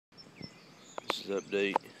This is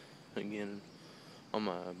update again on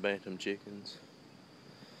my Bantam chickens.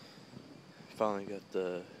 Finally got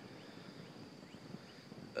the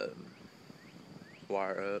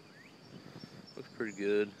wire up. Looks pretty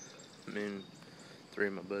good. Me and 3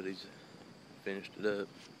 of my buddies finished it up.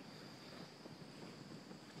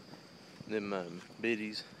 Them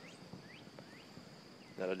biddies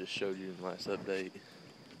that I just showed you in the last update,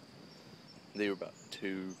 they were about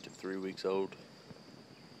 2 to 3 weeks old.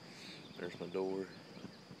 There's my door. Let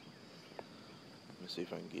me see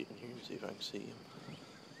if I can get in here and see if I can see them.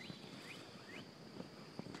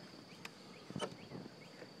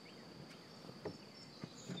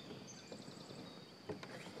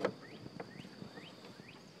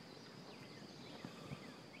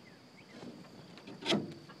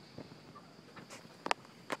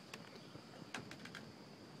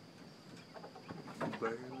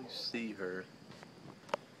 Barely see her.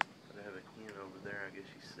 I have a hen over there. I guess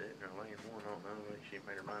she's sitting or laying one. I don't know. Maybe she ain't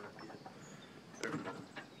made her mind up yet. There's my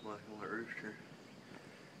black and white rooster.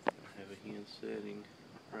 I have a hen sitting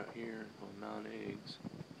right here on 9 eggs,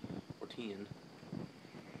 or 10. And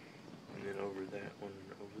then over that one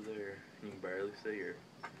over there, you can barely see her.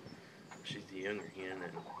 She's the younger hen,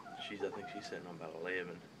 and I think she's sitting on about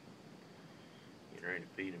 11. Getting ready to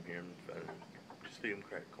feed them here. Just feed them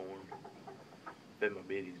cracked corn. Fed my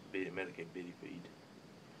biddies Medicaid biddy feed.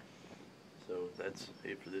 So that's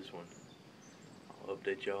it for this one. I'll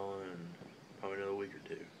update y'all in probably another week or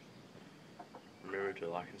 2. Remember to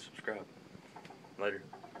like and subscribe. Later.